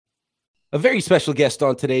A very special guest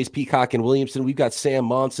on today's Peacock and Williamson. We've got Sam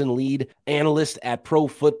Monson, lead analyst at Pro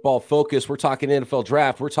Football Focus. We're talking NFL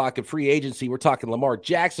draft. We're talking free agency. We're talking Lamar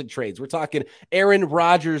Jackson trades. We're talking Aaron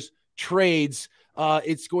Rodgers trades.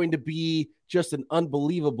 It's going to be just an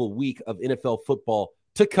unbelievable week of NFL football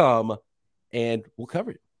to come, and we'll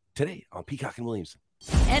cover it today on Peacock and Williamson.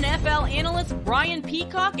 NFL analyst Brian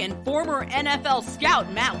Peacock and former NFL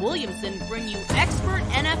scout Matt Williamson bring you expert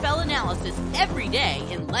NFL analysis every day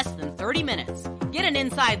in less than 30 minutes. Get an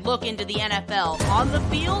inside look into the NFL on the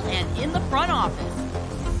field and in the front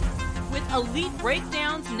office. With elite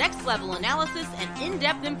breakdowns, next-level analysis, and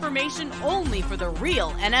in-depth information only for the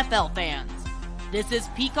real NFL fans. This is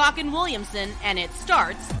Peacock and Williamson, and it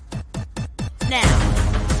starts now.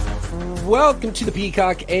 Welcome to the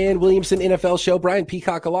Peacock and Williamson NFL show. Brian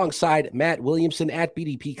Peacock alongside Matt Williamson at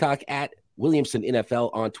BD Peacock at Williamson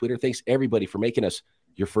NFL on Twitter. Thanks everybody for making us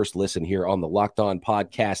your first listen here on the Locked On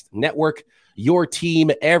Podcast Network, your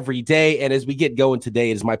team every day. And as we get going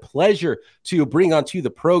today, it is my pleasure to bring onto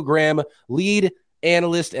the program lead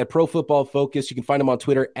analyst at Pro Football Focus. You can find him on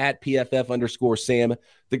Twitter at PFF_Sam,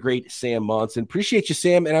 the great Sam Monson. Appreciate you,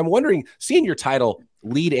 Sam. And I'm wondering, seeing your title,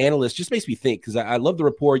 lead analyst, just makes me think, because I love the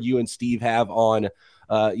rapport you and Steve have on,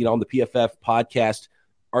 on the PFF podcast.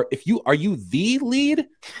 Are you the lead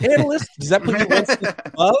analyst? Does that put you one step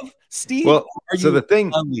above Steve? Well,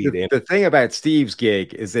 the thing about Steve's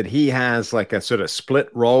gig is that he has like a sort of split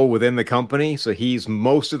role within the company. So he's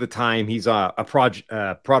most of the time he's a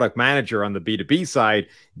product manager on the B2B side,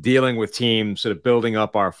 dealing with teams, sort of building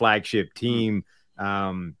up our flagship team,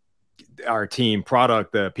 our team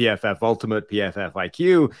product, the PFF Ultimate, PFF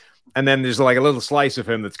IQ. And then there's like a little slice of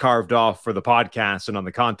him that's carved off for the podcast and on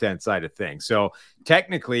the content side of things. So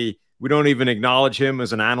technically, we don't even acknowledge him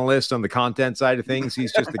as an analyst on the content side of things.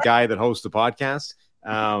 He's just the guy that hosts the podcast.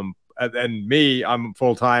 And me, I'm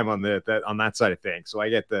full time on that side of things. So I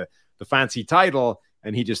get the fancy title,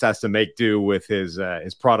 and he just has to make do with his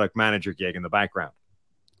product manager gig in the background.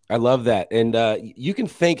 I love that. And you can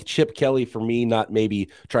thank Chip Kelly for me not maybe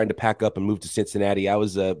trying to pack up and move to Cincinnati. I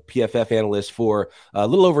was a PFF analyst for a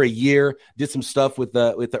little over a year, did some stuff with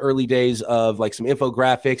the early days of like some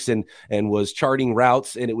infographics and was charting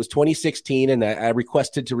routes. And it was 2016, and I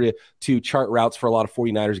requested to chart routes for a lot of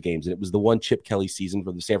 49ers games. And it was the one Chip Kelly season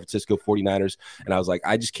for the San Francisco 49ers. And I was like,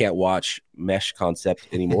 I just can't watch mesh concept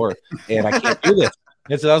anymore. And I can't do this.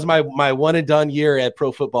 And so that was my one and done year at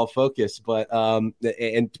Pro Football Focus. But and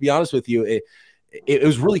to be honest with you, it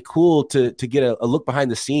was really cool to get a look behind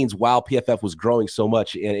the scenes while PFF was growing so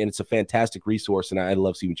much. And it's a fantastic resource. And I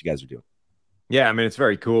love seeing what you guys are doing. Yeah, I mean, it's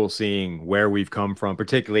very cool seeing where we've come from,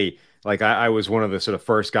 particularly like I was one of the sort of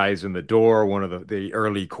first guys in the door, one of the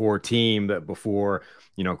early core team that before,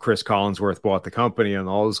 Chris Collinsworth bought the company and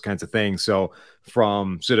all those kinds of things. So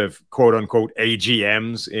from sort of quote unquote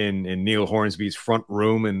AGMs in Neil Hornsby's front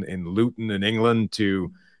room in Luton in England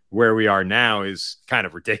to where we are now is kind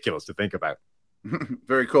of ridiculous to think about.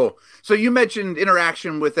 Very cool. So you mentioned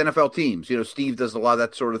interaction with NFL teams. Steve does a lot of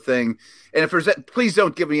that sort of thing. And if there's please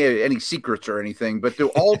don't give me any secrets or anything, but do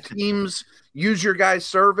all teams use your guys'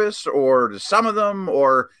 service, or do some of them,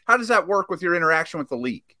 or how does that work with your interaction with the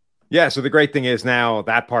league? Yeah, so the great thing is now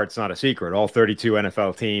that part's not a secret. All 32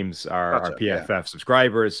 NFL teams are PFF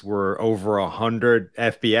subscribers. We're over 100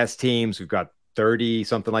 FBS teams. We've got 30,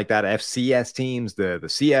 something like that, FCS teams, the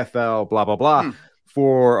CFL, blah, blah, blah.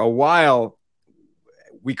 For a while,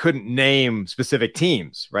 we couldn't name specific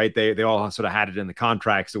teams, right? They all sort of had it in the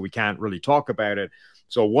contract, so we can't really talk about it.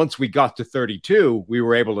 So once we got to 32, we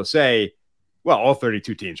were able to say, well, all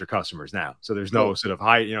 32 teams are customers now. So there's no sort of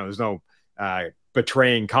there's no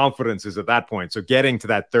betraying confidences at that point. So getting to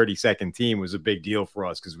that 32nd team was a big deal for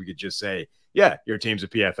us because we could just say, yeah, your team's a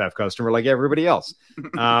PFF customer like everybody else.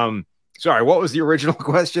 Sorry, what was the original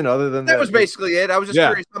question other than that? That was basically it. I was just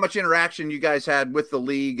curious how much interaction you guys had with the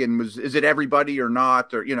league, and is it everybody or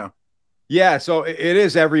not, or, Yeah, so it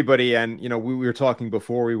is everybody. And, we were talking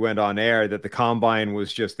before we went on air that the combine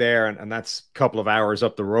was just there. And that's a couple of hours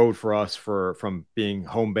up the road for us from being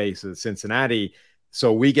home base at Cincinnati.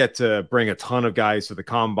 So we get to bring a ton of guys to the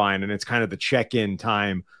combine, and it's kind of the check-in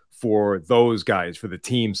time for those guys, for the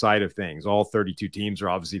team side of things. All 32 teams are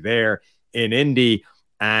obviously there in Indy.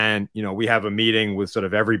 And, we have a meeting with sort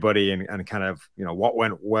of everybody and kind of, what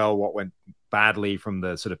went well, what went badly from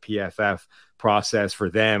the sort of PFF process for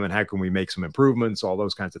them, and how can we make some improvements, all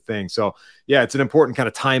those kinds of things. So, yeah, it's an important kind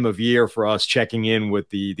of time of year for us checking in with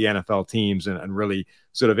the NFL teams and really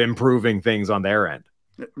sort of improving things on their end.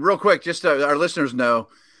 Real quick, just so our listeners know,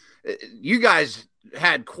 you guys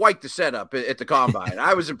had quite the setup at the combine.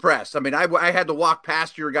 I was impressed. I mean, I had to walk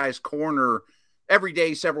past your guys' corner every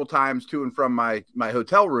day, several times to and from my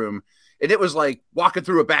hotel room. And it was like walking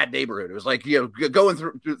through a bad neighborhood. It was like, going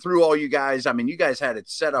through all you guys. I mean, you guys had it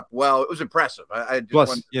set up well. It was impressive.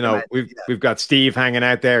 Plus, we've got Steve hanging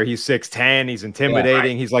out there. He's 6'10". He's intimidating. Yeah,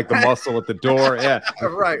 right. He's like the muscle at the door. Yeah.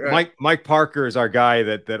 right. Mike Parker is our guy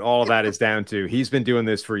that all of that is down to. He's been doing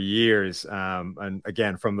this for years. And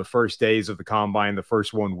again, from the first days of the combine, the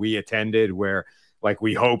first one we attended where like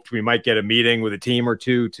we hoped we might get a meeting with a team or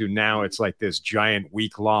two to now it's like this giant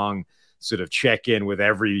week-long sort of check-in with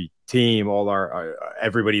every team, all our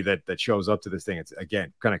everybody that shows up to this thing. It's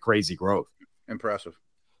again kind of crazy growth. Impressive.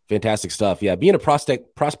 Fantastic stuff. Yeah, being a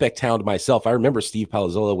prospect hound myself, I remember Steve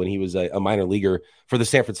Palazzolo when he was a minor leaguer for the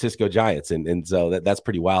San Francisco Giants, and so that's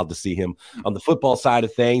pretty wild to see him on the football side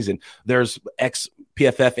of things. And there's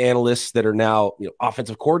ex-PFF analysts that are now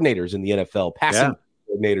offensive coordinators in the NFL, passing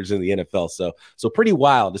coordinators in the NFL. So pretty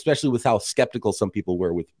wild, especially with how skeptical some people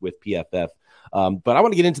were with PFF. But I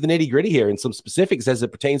want to get into the nitty gritty here and some specifics as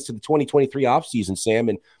it pertains to the 2023 offseason, Sam.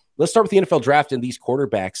 And let's start with the NFL draft and these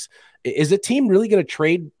quarterbacks. Is the team really going to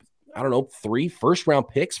trade, 3 first-round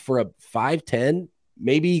picks for a 5'10",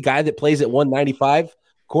 maybe guy that plays at 195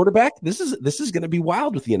 quarterback? This is going to be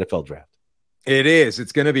wild with the NFL draft. It is.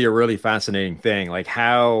 It's going to be a really fascinating thing, like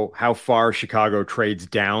how far Chicago trades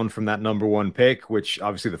down from that number one pick, which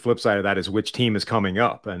obviously the flip side of that is which team is coming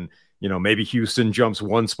up. And maybe Houston jumps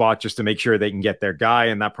one spot just to make sure they can get their guy,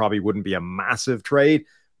 and that probably wouldn't be a massive trade.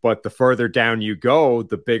 But the further down you go,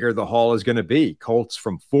 the bigger the haul is going to be. Colts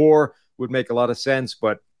from 4 would make a lot of sense,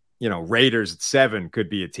 but Raiders at 7 could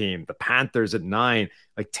be a team. The Panthers at 9,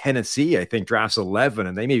 like Tennessee, I think drafts 11,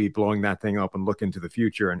 and they may be blowing that thing up and look into the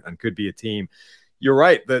future and could be a team. You're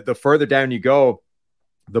right. The further down you go,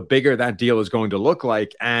 the bigger that deal is going to look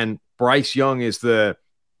like. And Bryce Young is the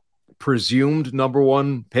presumed number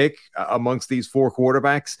one pick amongst these 4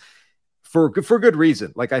 quarterbacks for good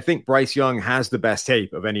reason. Like, I think Bryce Young has the best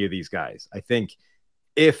tape of any of these guys. I think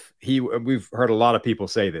we've heard a lot of people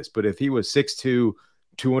say this, but if he was 6'2",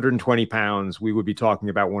 220 pounds, we would be talking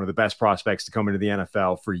about one of the best prospects to come into the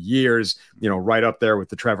NFL for years, right up there with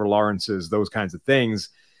the Trevor Lawrences, those kinds of things.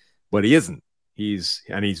 But he isn't. He's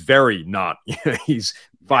very not. He's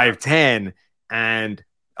 5'10", and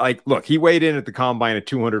look, he weighed in at the combine at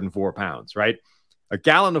 204 pounds, right? A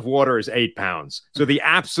gallon of water is 8 pounds. So the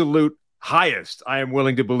absolute highest I am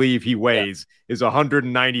willing to believe he weighs is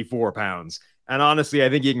 194 pounds. And honestly, I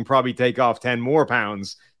think he can probably take off 10 more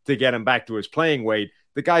pounds to get him back to his playing weight.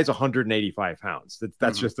 The guy's 185 pounds.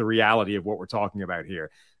 That's just the reality of what we're talking about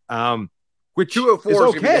here. Which 204 is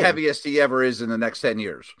going to be the heaviest he ever is in the next 10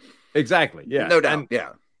 years. Exactly. Yeah. No doubt.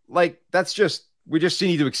 We just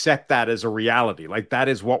need to accept that as a reality. Like, that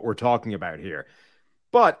is what we're talking about here.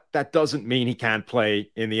 But that doesn't mean he can't play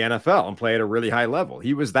in the NFL and play at a really high level.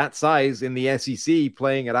 He was that size in the SEC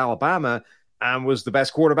playing at Alabama and was the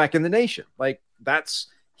best quarterback in the nation.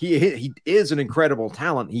 He is an incredible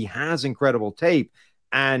talent. He has incredible tape.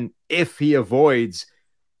 And if he avoids,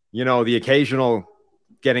 the occasional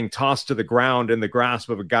getting tossed to the ground in the grasp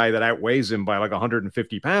of a guy that outweighs him by like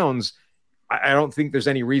 150 pounds, I don't think there's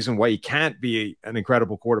any reason why he can't be an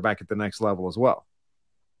incredible quarterback at the next level as well.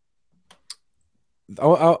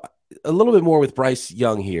 A little bit more with Bryce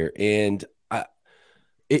Young here. And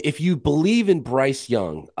if you believe in Bryce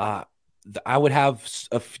Young, I would have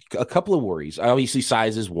a couple of worries. Obviously,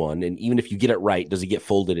 size is one, and even if you get it right, does he get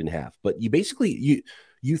folded in half? But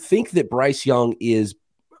you think that Bryce Young is,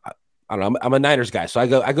 I don't know. I'm a Niners guy, so I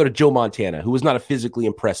go to Joe Montana, who was not a physically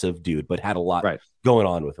impressive dude, but had a lot going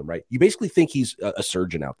on with him. Right? You basically think he's a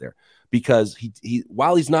surgeon out there because he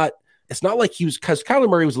while he's not, it's not like he was, because Kyler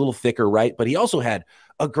Murray was a little thicker, right? But he also had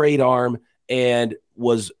a great arm and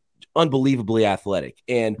was unbelievably athletic.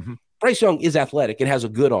 And Bryce Young is athletic and has a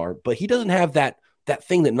good arm, but he doesn't have that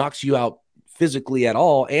thing that knocks you out physically at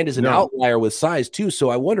all, and is an outlier with size too. So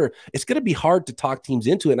I wonder, it's going to be hard to talk teams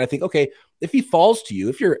into it. And I think, okay, if he falls to you,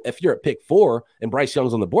 if you're at pick 4 and Bryce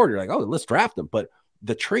Young's on the board, you're like, oh, let's draft him. But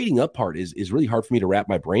the trading up part is really hard for me to wrap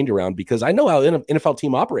my brain around, because I know how an NFL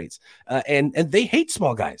team operates, and they hate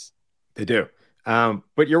small guys. They do.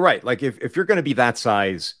 But you're right. Like, if you're going to be that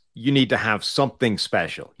size, you need to have something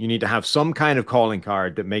special. You need to have some kind of calling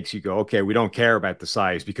card that makes you go, okay, we don't care about the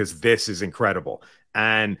size because this is incredible.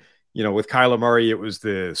 And, with Kyler Murray, it was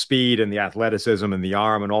the speed and the athleticism and the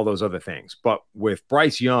arm and all those other things. But with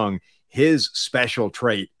Bryce Young, his special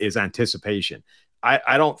trait is anticipation.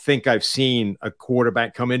 I don't think I've seen a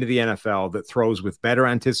quarterback come into the NFL that throws with better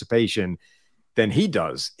anticipation than he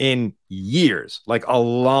does in years, like a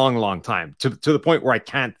long, long time, to the point where I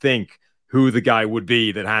can't think who the guy would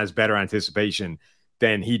be that has better anticipation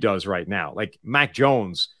than he does right now. Like, Mac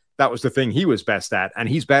Jones that was the thing he was best at, and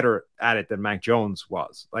he's better at it than Mac Jones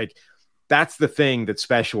was. Like, that's the thing that's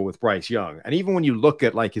special with Bryce Young. And even when you look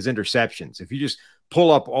at like his interceptions, if you just pull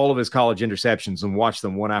up all of his college interceptions and watch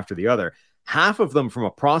them one after the other, half of them from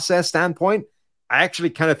a process standpoint, I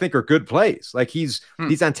actually kind of think are good plays. Like he's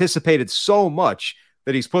anticipated so much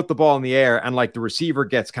that he's put the ball in the air and like the receiver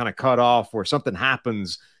gets kind of cut off or something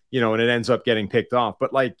happens, and it ends up getting picked off.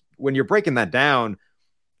 But like when you're breaking that down,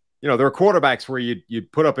 there are quarterbacks where you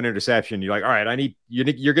put up an interception. You're like, all right,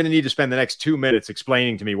 you're going to need to spend the next 2 minutes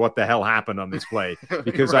explaining to me what the hell happened on this play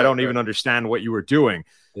because I don't even understand what you were doing.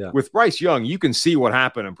 Yeah. With Bryce Young, you can see what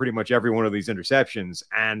happened on pretty much every one of these interceptions,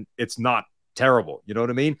 and it's not terrible. You know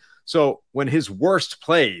what I mean? So when his worst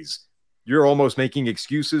plays, you're almost making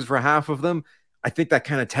excuses for half of them. I think that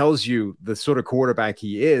kind of tells you the sort of quarterback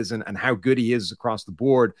he is and how good he is across the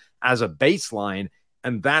board as a baseline.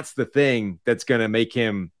 And that's the thing that's going to make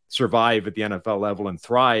him survive at the NFL level and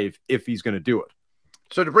thrive if he's going to do it.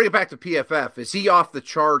 So to bring it back to PFF, is he off the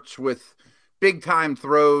charts with big time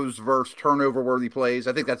throws versus turnover worthy plays?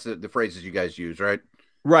 I think that's the phrases you guys use, right?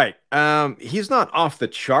 Right. He's not off the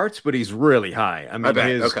charts, but he's really high. I mean,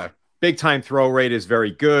 his big time throw rate is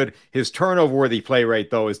very good. His turnover worthy play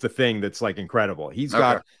rate, though, is the thing that's like incredible. He's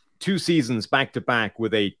got 2 seasons back to back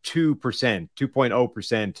with a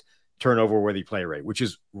 2.0% turnover worthy play rate, which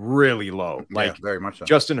is really low. Like very much so.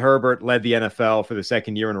 Justin Herbert led the NFL for the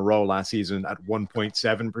second year in a row last season at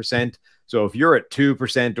 1.7%. So if you're at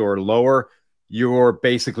 2% or lower, you're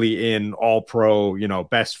basically in all pro,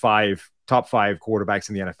 top 5 quarterbacks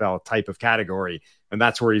in the NFL type of category. And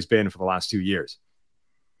that's where he's been for the last 2 years.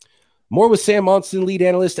 More with Sam Monson, lead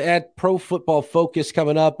analyst at Pro Football Focus,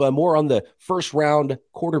 coming up. More on the first round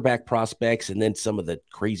quarterback prospects and then some of the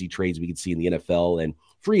crazy trades we can see in the NFL and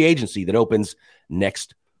free agency that opens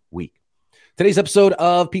next week. Today's episode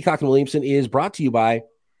of Peacock and Williamson is brought to you by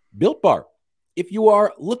Built Bar. If you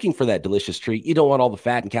are looking for that delicious treat, you don't want all the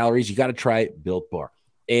fat and calories, you got to try Built Bar.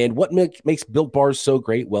 And what makes Built Bars so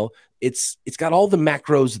great? Well, it's got all the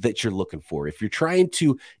macros that you're looking for. If you're trying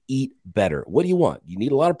to eat better, what do you want? You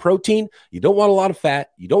need a lot of protein. You don't want a lot of fat.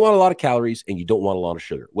 You don't want a lot of calories, and you don't want a lot of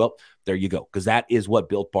sugar. Well, there you go, because that is what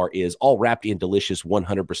Built Bar is, all wrapped in delicious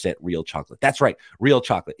 100% real chocolate. That's right, real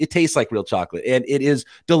chocolate. It tastes like real chocolate, and it is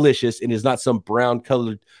delicious and is not some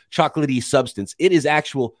brown-colored chocolatey substance. It is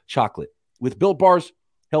actual chocolate. With Built Bars,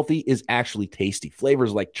 healthy is actually tasty.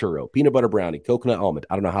 Flavors like churro, peanut butter brownie, coconut almond.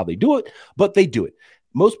 I don't know how they do it, but they do it.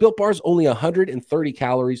 Most Built Bars, only 130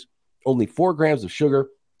 calories, only 4 grams of sugar,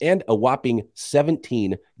 and a whopping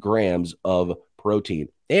 17 grams of protein.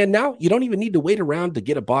 And now you don't even need to wait around to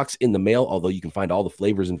get a box in the mail, although you can find all the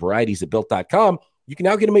flavors and varieties at Built.com. You can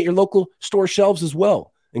now get them at your local store shelves as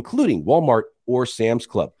well, including Walmart or Sam's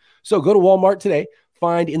Club. So go to Walmart today.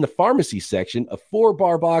 Find in the pharmacy section a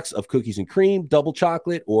 4-bar box of cookies and cream, double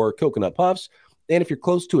chocolate, or coconut puffs. And if you're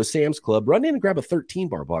close to a Sam's Club, run in and grab a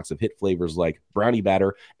 13-bar box of hit flavors like brownie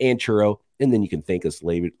batter and churro. And then you can thank us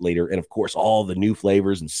later. And, of course, all the new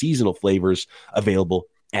flavors and seasonal flavors available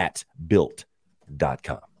at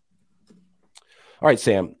Built.com. All right,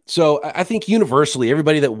 Sam. So I think universally,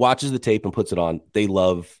 everybody that watches the tape and puts it on, they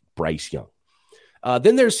love Bryce Young.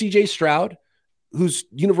 Then there's C.J. Stroud, who's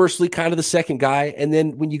universally kind of the second guy. And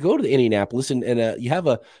then when you go to Indianapolis and you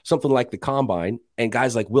have something like the Combine and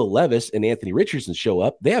guys like Will Levis and Anthony Richardson show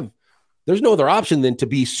up, there's no other option than to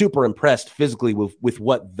be super impressed physically with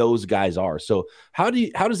what those guys are. So how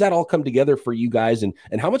does that all come together for you guys? And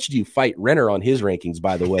how much do you fight Renner on his rankings,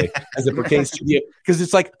 by the way, as it pertains to you? Because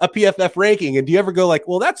it's like a PFF ranking. And do you ever go like,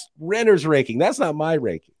 well, that's Renner's ranking, that's not my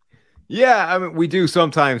ranking? Yeah, I mean, we do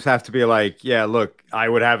sometimes have to be like, yeah, look, I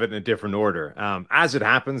would have it in a different order. As it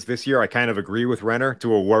happens this year, I kind of agree with Renner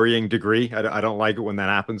to a worrying degree. I don't like it when that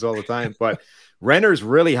happens all the time, but Renner's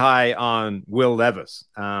really high on Will Levis,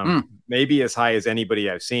 maybe as high as anybody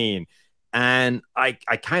I've seen. And I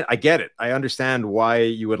get it. I understand why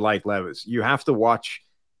you would like Levis. You have to watch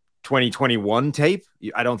 2021 tape.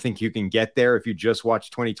 I don't think you can get there if you just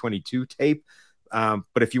watch 2022 tape. But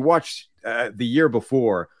if you watch the year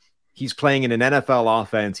before, he's playing in an NFL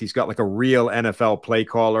offense. He's got like a real NFL play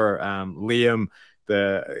caller. Liam,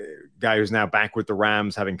 the guy who's now back with the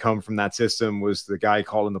Rams, having come from that system, was the guy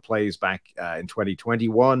calling the plays back in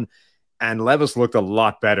 2021. And Levis looked a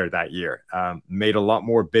lot better that year, made a lot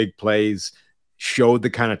more big plays, showed the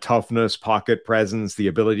kind of toughness, pocket presence, the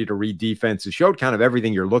ability to read defenses, showed kind of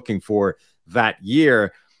everything you're looking for that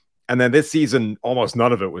year. And then this season, almost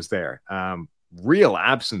none of it was there. Real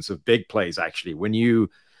absence of big plays, actually. When you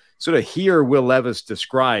sort of hear Will Levis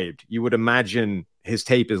described, you would imagine his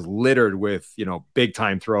tape is littered with, big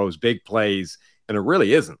time throws, big plays. And it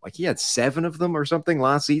really isn't. Like, he had 7 of them or something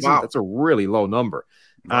last season. Wow. That's a really low number.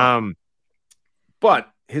 Wow.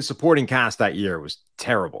 But his supporting cast that year was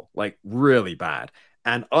terrible, like really bad.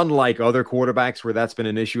 And unlike other quarterbacks where that's been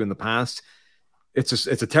an issue in the past, it's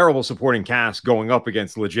a terrible supporting cast going up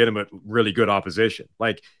against legitimate, really good opposition.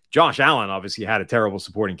 Like, Josh Allen obviously had a terrible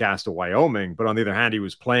supporting cast at Wyoming, but on the other hand, he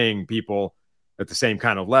was playing people at the same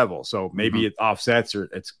kind of level. So maybe it offsets, or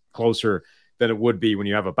it's closer than it would be when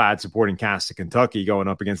you have a bad supporting cast at Kentucky going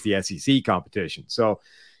up against the SEC competition. So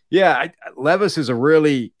yeah, Levis is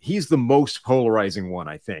he's the most polarizing one,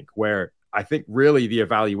 I think, where I think really the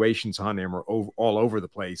evaluations on him are all over the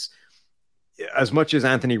place. As much as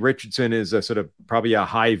Anthony Richardson is a sort of probably a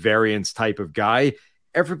high variance type of guy,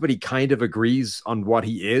 everybody kind of agrees on what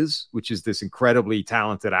he is, which is this incredibly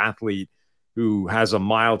talented athlete who has a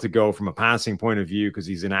mile to go from a passing point of view because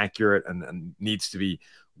he's inaccurate and needs to be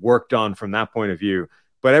worked on from that point of view.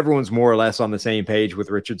 But everyone's more or less on the same page with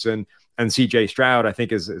Richardson. And CJ Stroud, I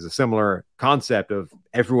think, is a similar concept of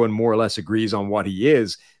everyone more or less agrees on what he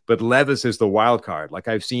is. But Levis is the wild card. Like,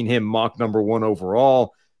 I've seen him mock number 1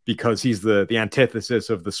 overall because he's the antithesis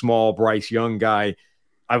of the small Bryce Young guy.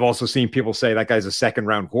 I've also seen people say that guy's a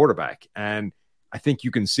 2nd-round quarterback. And I think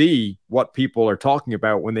you can see what people are talking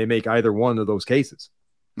about when they make either one of those cases.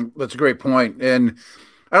 That's a great point. And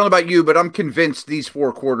I don't know about you, but I'm convinced these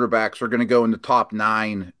 4 quarterbacks are going to go in the top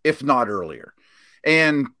 9, if not earlier.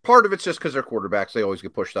 And part of it's just because they're quarterbacks. They always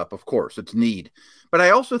get pushed up. Of course, it's need. But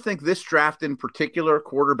I also think this draft in particular,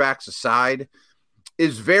 quarterbacks aside,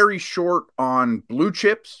 is very short on blue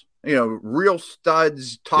chips, real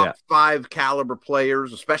studs, top 5 caliber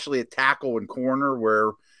players, especially at tackle and corner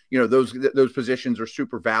where, those positions are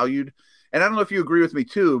super valued. And I don't know if you agree with me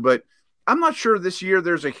too, but I'm not sure this year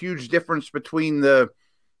there's a huge difference between the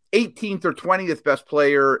 18th or 20th best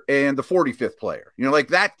player and the 45th player. Like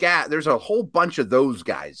that guy, there's a whole bunch of those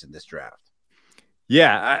guys in this draft.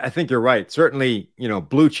 Yeah, I think you're right. Certainly,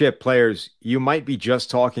 blue chip players, you might be just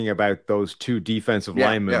talking about those 2 defensive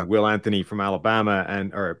linemen, Will Anderson from Alabama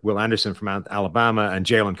and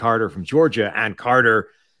Jalen Carter from Georgia. And Carter,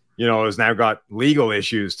 has now got legal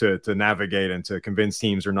issues to navigate and to convince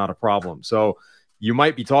teams are not a problem. So you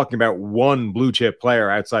might be talking about 1 blue chip player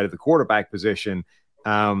outside of the quarterback position.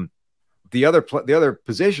 The other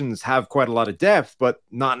positions have quite a lot of depth, but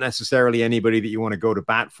not necessarily anybody that you want to go to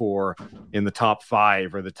bat for in the top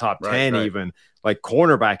 5 or the top 10, even. Like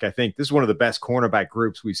cornerback, I think this is one of the best cornerback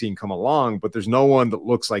groups we've seen come along, but there's no one that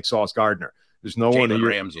looks like Sauce Gardner. There's no one who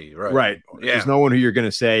Ramsey, right. Yeah. There's no one who you're going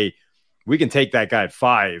to say, we can take that guy at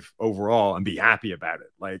 5 overall and be happy about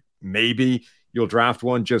it. Like, maybe you'll draft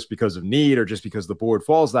one just because of need or just because the board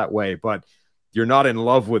falls that way, but you're not in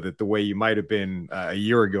love with it the way you might have been a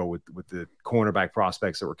year ago with the cornerback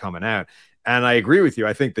prospects that were coming out. And I agree with you.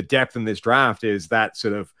 I think the depth in this draft is that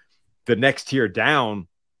sort of the next tier down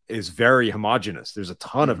is very homogenous. There's a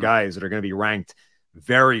ton of guys that are going to be ranked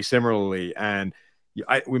very similarly. And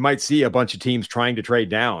we might see a bunch of teams trying to trade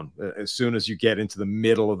down as soon as you get into the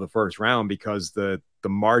middle of the first round, because the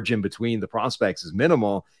margin between the prospects is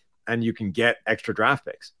minimal and you can get extra draft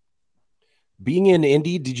picks. Being in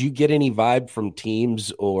Indy, did you get any vibe from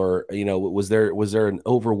teams, or was there an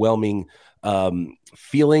overwhelming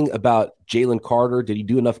feeling about Jalen Carter? Did he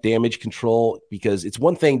do enough damage control? Because it's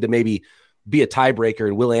one thing to maybe be a tiebreaker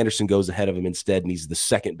and Will Anderson goes ahead of him instead, and he's the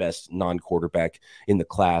 2nd best non-quarterback in the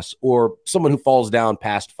class, or someone who falls down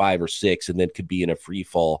past 5 or 6 and then could be in a free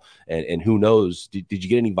fall. And who knows? Did you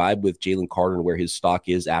get any vibe with Jalen Carter and where his stock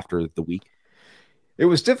is after the week? It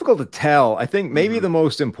was difficult to tell. I think maybe the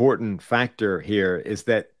most important factor here is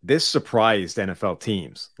that this surprised NFL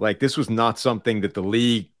teams. Like, this was not something that the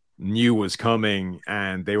league knew was coming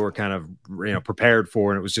and they were kind of prepared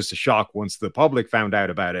for, and it was just a shock once the public found out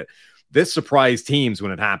about it. This surprised teams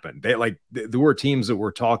when it happened. There were teams that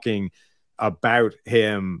were talking about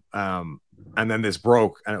him, and then this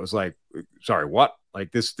broke, and it was like, sorry, what?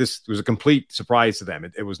 Like, this was a complete surprise to them.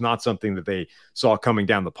 It was not something that they saw coming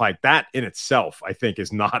down the pike. That in itself, I think,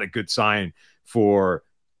 is not a good sign for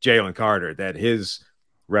Jalen Carter, that his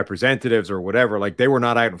representatives or whatever, like, they were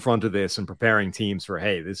not out in front of this and preparing teams for,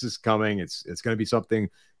 hey, this is coming. It's going to be something.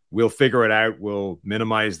 We'll figure it out. We'll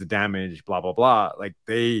minimize the damage, blah, blah, blah. Like,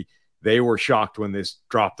 they were shocked when this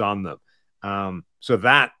dropped on them. So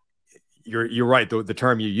that, you're right. The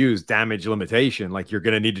term you use, damage limitation, like, you're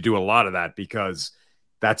going to need to do a lot of that because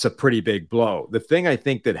that's a pretty big blow. The thing I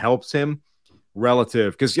think that helps him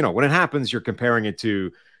relative, because, when it happens, you're comparing it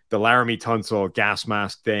to the Laramie Tunsil gas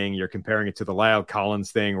mask thing. You're comparing it to the Lyle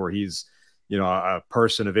Collins thing where he's, a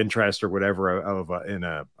person of interest or whatever in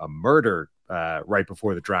a murder right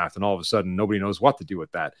before the draft. And all of a sudden, nobody knows what to do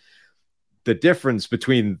with that. the difference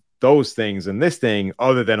between those things and this thing,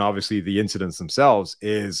 other than obviously the incidents themselves,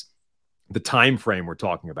 is the time frame we're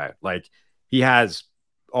talking about. Like, he has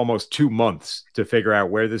almost 2 months to figure out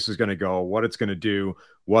where this is going to go, what it's going to do,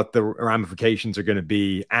 what the ramifications are going to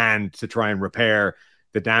be, and to try and repair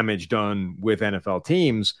the damage done with NFL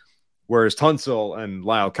teams. Whereas Tunsil and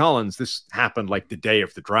Lyle Collins, this happened like the day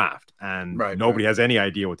of the draft, and nobody has any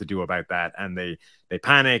idea what to do about that. And they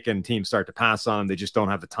panic, and teams start to pass on. They just don't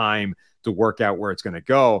have the time to work out where it's going to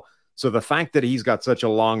go. So the fact that he's got such a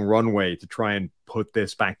long runway to try and put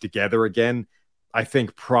this back together again, I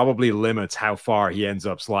think probably limits how far he ends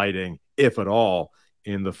up sliding, if at all,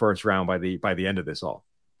 in the first round by the end of this all.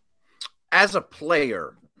 As a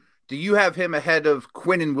player, do you have him ahead of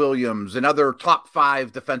Quinnen Williams and other top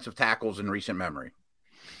 5 defensive tackles in recent memory?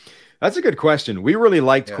 That's a good question. We really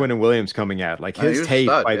liked Quinnen Williams coming out. Like, his tape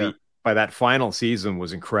by that final season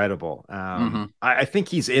was incredible. I think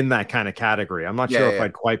he's in that kind of category. I'm not sure if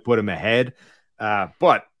I'd quite put him ahead.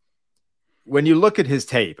 But when you look at his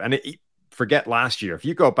tape, and forget last year, if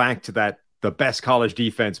you go back to the best college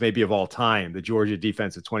defense maybe of all time, the Georgia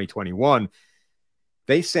defense of 2021,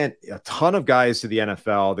 they sent a ton of guys to the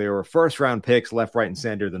NFL. They were first-round picks, left, right, and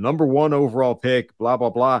center. The number 1 overall pick, blah, blah,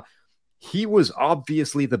 blah. He was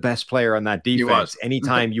obviously the best player on that defense.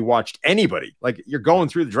 Anytime you watched anybody, like, you're going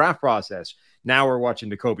through the draft process. Now we're watching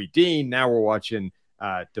Nakobe Dean. Now we're watching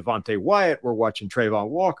Devontae Wyatt. We're watching Trayvon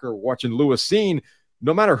Walker. We're watching Lewis Cine.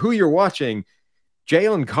 No matter who you're watching,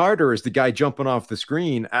 Jalen Carter is the guy jumping off the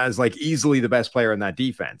screen as like easily the best player in that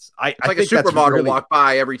defense. It's like a supermodel walk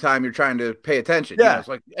by every time you're trying to pay attention. Yeah. It's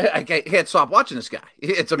like, I can't stop watching this guy.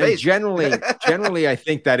 It's amazing. And generally, I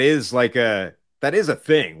think that is a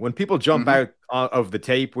thing. When people jump out of the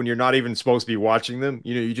tape, when you're not even supposed to be watching them,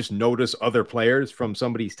 you just notice other players from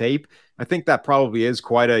somebody's tape. I think that probably is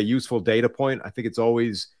quite a useful data point. I think it's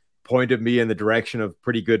always pointed me in the direction of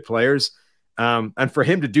pretty good players. And for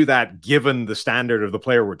him to do that, given the standard of the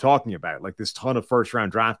player we're talking about, like this ton of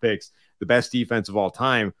first-round draft picks, the best defense of all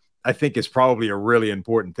time, I think is probably a really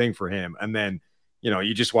important thing for him. And then,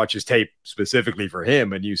 you just watch his tape specifically for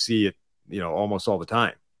him, and you see it, almost all the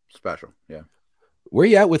time. Special, yeah. Where are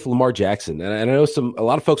you at with Lamar Jackson? And I know a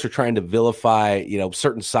lot of folks are trying to vilify,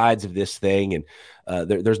 certain sides of this thing,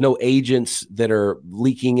 and there's no agents that are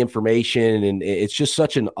leaking information, and it's just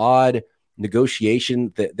such an odd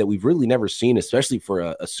negotiation that we've really never seen, especially for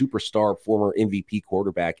a superstar former MVP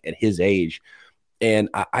quarterback at his age. And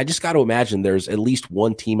I just got to imagine there's at least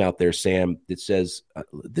one team out there, Sam, that says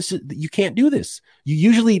you can't do this. You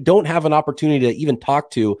usually don't have an opportunity to even talk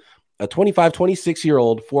to a 25,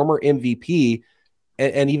 26-year-old former MVP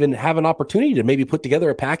and even have an opportunity to maybe put together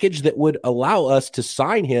a package that would allow us to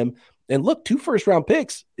sign him. And look, 2 first-round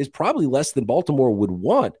picks is probably less than Baltimore would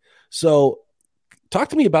want. So talk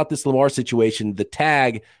to me about this Lamar situation, the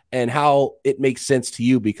tag, and how it makes sense to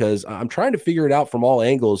you, because I'm trying to figure it out from all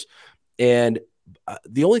angles. And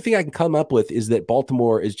the only thing I can come up with is that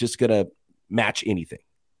Baltimore is just going to match anything.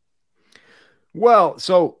 Well,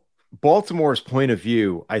 so Baltimore's point of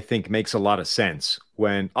view, I think, makes a lot of sense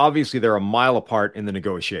when obviously they're a mile apart in the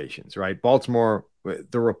negotiations, right? Baltimore,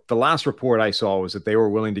 the last report I saw was that they were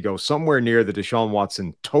willing to go somewhere near the Deshaun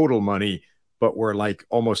Watson total money, but were like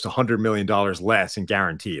almost $100 million less in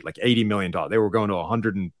guaranteed, like $80 million. They were going to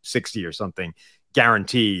 160 or something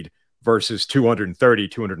guaranteed versus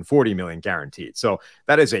 240 million guaranteed. So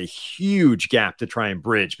that is a huge gap to try and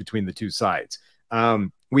bridge between the two sides.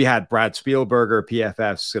 We had Brad Spielberger,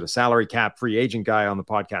 PFF's sort of salary cap free agent guy, on the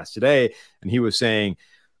podcast today, and he was saying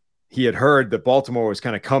he had heard that Baltimore was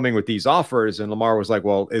kind of coming with these offers, and Lamar was like,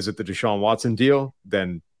 well, is it the Deshaun Watson deal?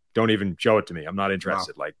 Then don't even show it to me. I'm not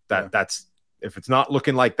interested. Wow. Like that. Yeah. That's, if it's not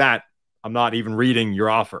looking like that, I'm not even reading your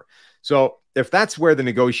offer. So if that's where the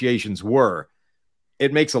negotiations were,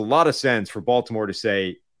 it makes a lot of sense for Baltimore to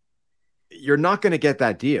say, you're not going to get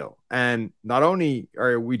that deal. And not only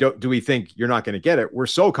do we think you're not going to get it, we're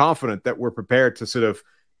so confident that we're prepared to sort of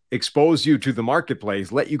expose you to the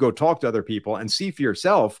marketplace, let you go talk to other people and see for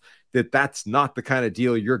yourself that that's not the kind of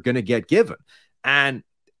deal you're going to get given. And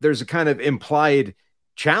there's a kind of implied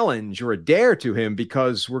challenge or a dare to him,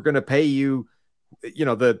 because we're going to pay you,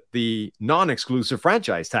 the non-exclusive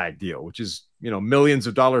franchise tag deal, which is, millions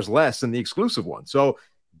of dollars less than the exclusive one. So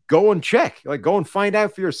go and check, go and find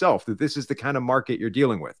out for yourself that this is the kind of market you're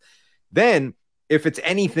dealing with. Then if it's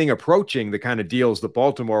anything approaching the kind of deals that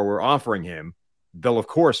Baltimore were offering him, they'll of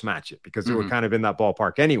course match it, because they were kind of in that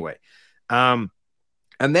ballpark anyway. And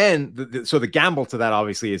then, so the gamble to that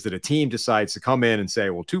obviously is that a team decides to come in and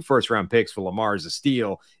say, well, 2 first-round picks for Lamar is a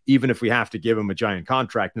steal, even if we have to give him a giant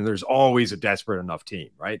contract. And there's always a desperate enough team,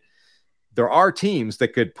 right? there are teams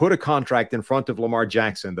that could put a contract in front of Lamar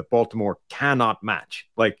Jackson that Baltimore cannot match,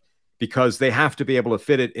 because they have to be able to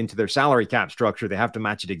fit it into their salary cap structure. They have to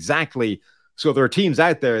match it exactly. So there are teams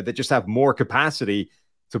out there that just have more capacity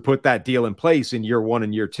to put that deal in place in year 1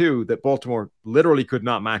 and year 2 that Baltimore literally could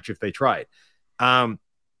not match if they tried. The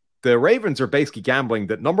Ravens are basically gambling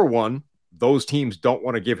that, number one, those teams don't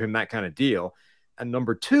want to give him that kind of deal. And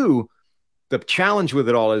number two, the challenge with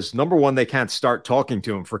it all is, number one, they can't start talking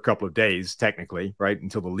to him for a couple of days, technically, right,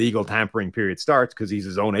 until the legal tampering period starts because he's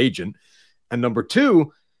his own agent. And number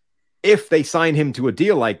two, if they sign him to a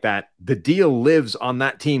deal like that, the deal lives on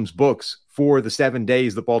that team's books for the 7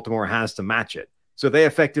 days that Baltimore has to match it. So they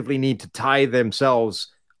effectively need to tie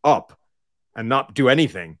themselves up and not do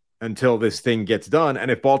anything until this thing gets done.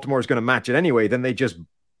 And if Baltimore is going to match it anyway, then they just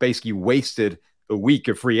basically wasted a week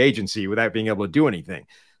of free agency without being able to do anything.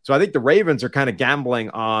 So I think the Ravens are kind of gambling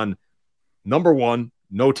on, number one,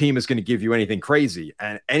 no team is going to give you anything crazy.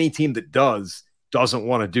 And any team that doesn't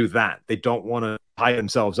want to do that. They don't want to tie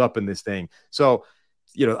themselves up in this thing. So,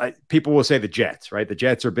 people will say the Jets, right? The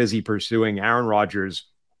Jets are busy pursuing Aaron Rodgers.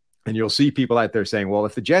 And you'll see people out there saying, well,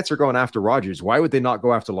 if the Jets are going after Rodgers, why would they not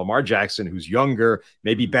go after Lamar Jackson, who's younger,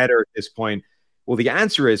 maybe better at this point? Well, the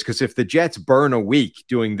answer is because if the Jets burn a week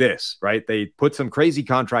doing this, right, they put some crazy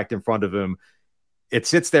contract in front of him, it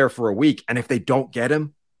sits there for a week. And if they don't get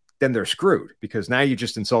him, then they're screwed because now you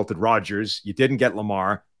just insulted Rodgers. You didn't get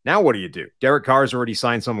Lamar. Now what do? Derek Carr's already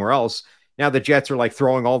signed somewhere else. Now the Jets are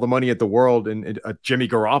throwing all the money at the world and Jimmy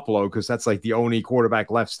Garoppolo because that's the only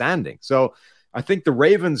quarterback left standing. So I think the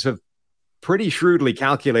Ravens have pretty shrewdly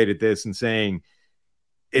calculated this and saying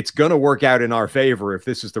it's going to work out in our favor if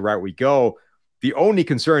this is the route we go. The only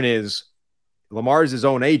concern is Lamar's his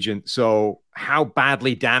own agent. So how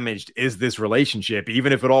badly damaged is this relationship,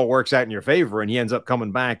 even if it all works out in your favor and he ends up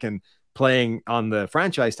coming back and playing on the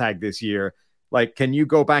franchise tag this year? Can you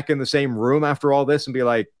go back in the same room after all this and be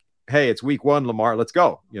like, hey, it's week 1, Lamar, let's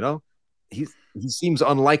go. He seems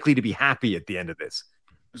unlikely to be happy at the end of this.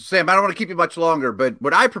 Sam, I don't want to keep you much longer, but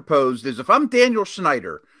what I proposed is if I'm Daniel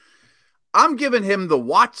Snyder, I'm giving him the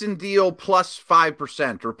Watson deal plus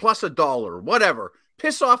 5% or plus $1, whatever.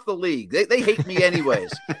 Piss off the league. They hate me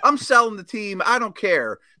anyways. I'm selling the team. I don't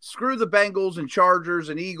care. Screw the Bengals and Chargers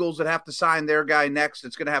and Eagles that have to sign their guy next.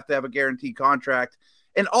 It's going to have a guaranteed contract.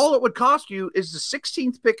 And all it would cost you is the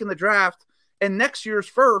 16th pick in the draft and next year's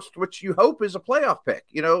first, which you hope is a playoff pick.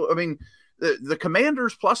 The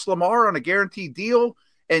Commanders plus Lamar on a guaranteed deal,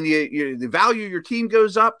 and the value of your team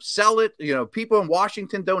goes up, sell it. People in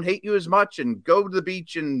Washington don't hate you as much and go to the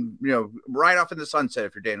beach and, ride off in the sunset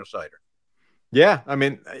if you're Daniel Snyder. Yeah,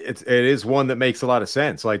 it is one that makes a lot of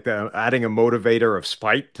sense. Adding a motivator of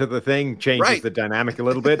spite to the thing changes the dynamic a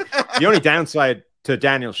little bit. The only downside to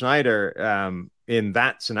Daniel Snyder in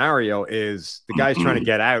that scenario is the guy's trying to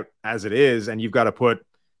get out as it is, and you've got to put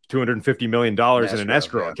 $250 million in an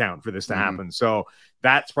escrow account for this to happen. So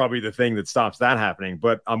that's probably the thing that stops that happening.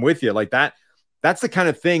 But I'm with you. That's the kind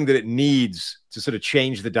of thing that it needs to sort of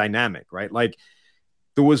change the dynamic, right?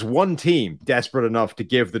 There was one team desperate enough to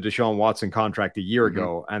give the Deshaun Watson contract a year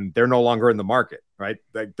ago, and they're no longer in the market, right?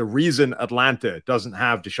 The reason Atlanta doesn't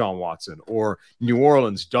have Deshaun Watson or New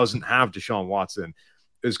Orleans doesn't have Deshaun Watson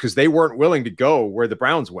is because they weren't willing to go where the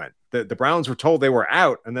Browns went. The Browns were told they were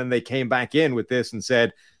out, and then they came back in with this and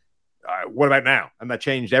said, what about now? And that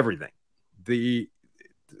changed everything.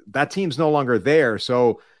 That team's no longer there.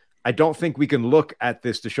 So I don't think we can look at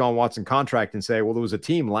this Deshaun Watson contract and say, well, there was a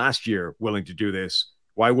team last year willing to do this.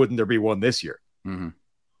 Why wouldn't there be one this year? Aaron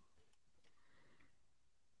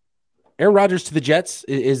Rodgers to the Jets.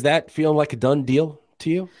 Is that feeling like a done deal to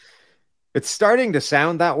you? It's starting to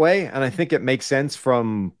sound that way, and I think it makes sense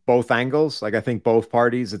from both angles. I think both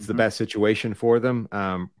parties, it's the best situation for them.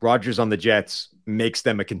 Rodgers on the Jets makes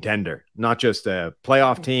them a contender, not just a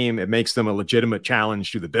playoff team. It makes them a legitimate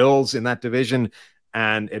challenge to the Bills in that division,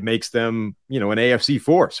 and it makes them, an AFC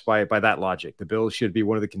force by that logic. The Bills should be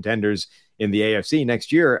one of the contenders in the AFC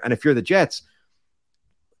next year, and if you're the Jets,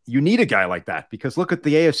 you need a guy like that because look at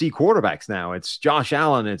the AFC quarterbacks now. It's Josh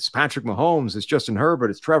Allen, it's Patrick Mahomes, it's Justin Herbert,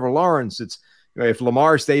 it's Trevor Lawrence. It's if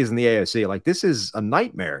Lamar stays in the AFC, this is a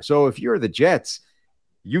nightmare. So if you're the Jets,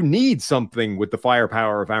 you need something with the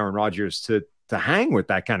firepower of Aaron Rodgers to hang with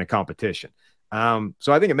that kind of competition.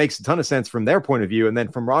 So I think it makes a ton of sense from their point of view. And then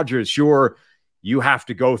from Rodgers, sure, you have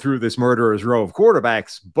to go through this murderer's row of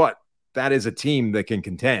quarterbacks, but that is a team that can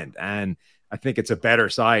contend. And I think it's a better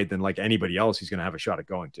side than anybody else he's going to have a shot at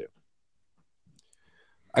going to.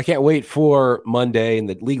 I can't wait for Monday and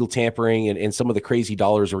the legal tampering and some of the crazy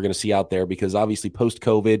dollars we're going to see out there, because obviously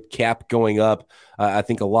post-COVID, cap going up. I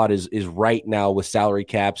think a lot is right now with salary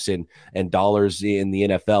caps and dollars in the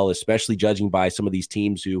NFL, especially judging by some of these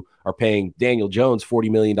teams who are paying Daniel Jones $40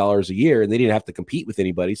 million a year, and they didn't have to compete with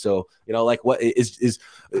anybody. So, like what is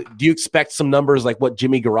do you expect some numbers like what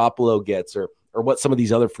Jimmy Garoppolo gets or what some of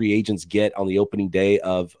these other free agents get on the opening day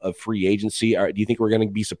of free agency? Do you think we're going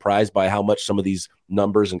to be surprised by how much some of these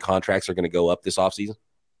numbers and contracts are going to go up this offseason?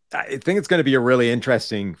 I think it's going to be a really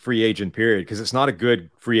interesting free agent period because it's not a good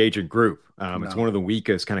free agent group. No. It's one of the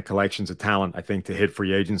weakest kind of collections of talent, I think, to hit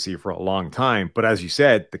free agency for a long time. But as you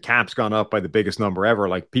said, the cap's gone up by the biggest number ever.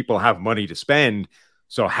 Like, people have money to spend.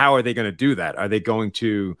 So how are they going to do that? Are they going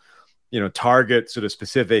to, target sort of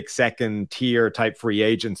specific second tier type free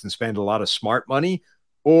agents and spend a lot of smart money?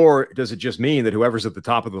 Or does it just mean that whoever's at the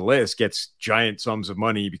top of the list gets giant sums of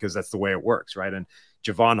money because that's the way it works, right? And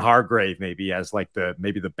Javon Hargrave, maybe as like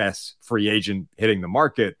the best free agent hitting the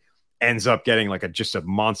market, ends up getting like just a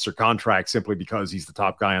monster contract simply because he's the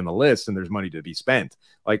top guy on the list and there's money to be spent.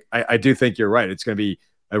 Like, I do think you're right. It's going to be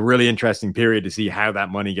a really interesting period to see how that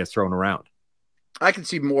money gets thrown around. I can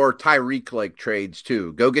see more Tyreek-like trades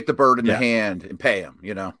too. Go get the bird in the hand and pay him,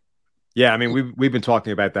 Yeah, I mean, we've been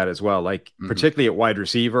talking about that as well. Like, particularly at wide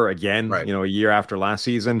receiver, again, right. A year after last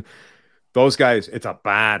season, those guys, it's a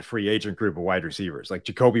bad free agent group of wide receivers. Like,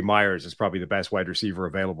 Jacoby Myers is probably the best wide receiver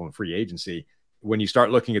available in free agency. When you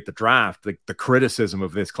start looking at the draft, the criticism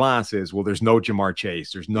of this class is, well, there's no Jamar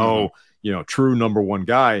Chase. There's no, true number one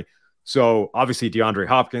guy. So obviously DeAndre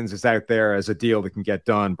Hopkins is out there as a deal that can get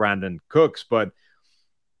done, Brandon Cooks. But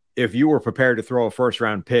if you were prepared to throw a first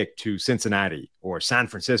round pick to Cincinnati or San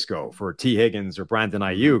Francisco for T. Higgins or Brandon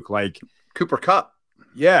Ayuk, like Cooper Kupp.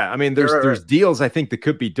 Yeah, I mean, there's deals I think that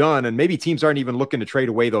could be done, and maybe teams aren't even looking to trade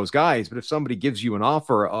away those guys. But if somebody gives you an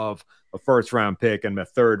offer of a first round pick and a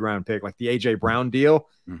third round pick, like the AJ Brown deal,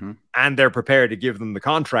 and they're prepared to give them the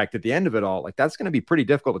contract at the end of it all, like that's going to be pretty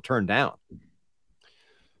difficult to turn down.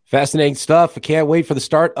 Fascinating stuff. I can't wait for the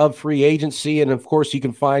start of free agency, and of course, you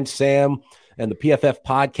can find Sam and the PFF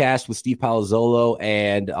podcast with Steve Palazzolo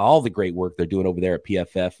and all the great work they're doing over there at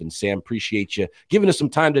PFF. And Sam, appreciate you giving us some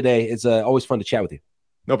time today. It's always fun to chat with you.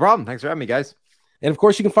 No problem. Thanks for having me, guys. And of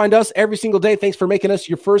course, you can find us every single day. Thanks for making us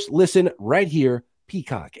your first listen right here,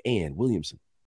 Peacock and Williamson.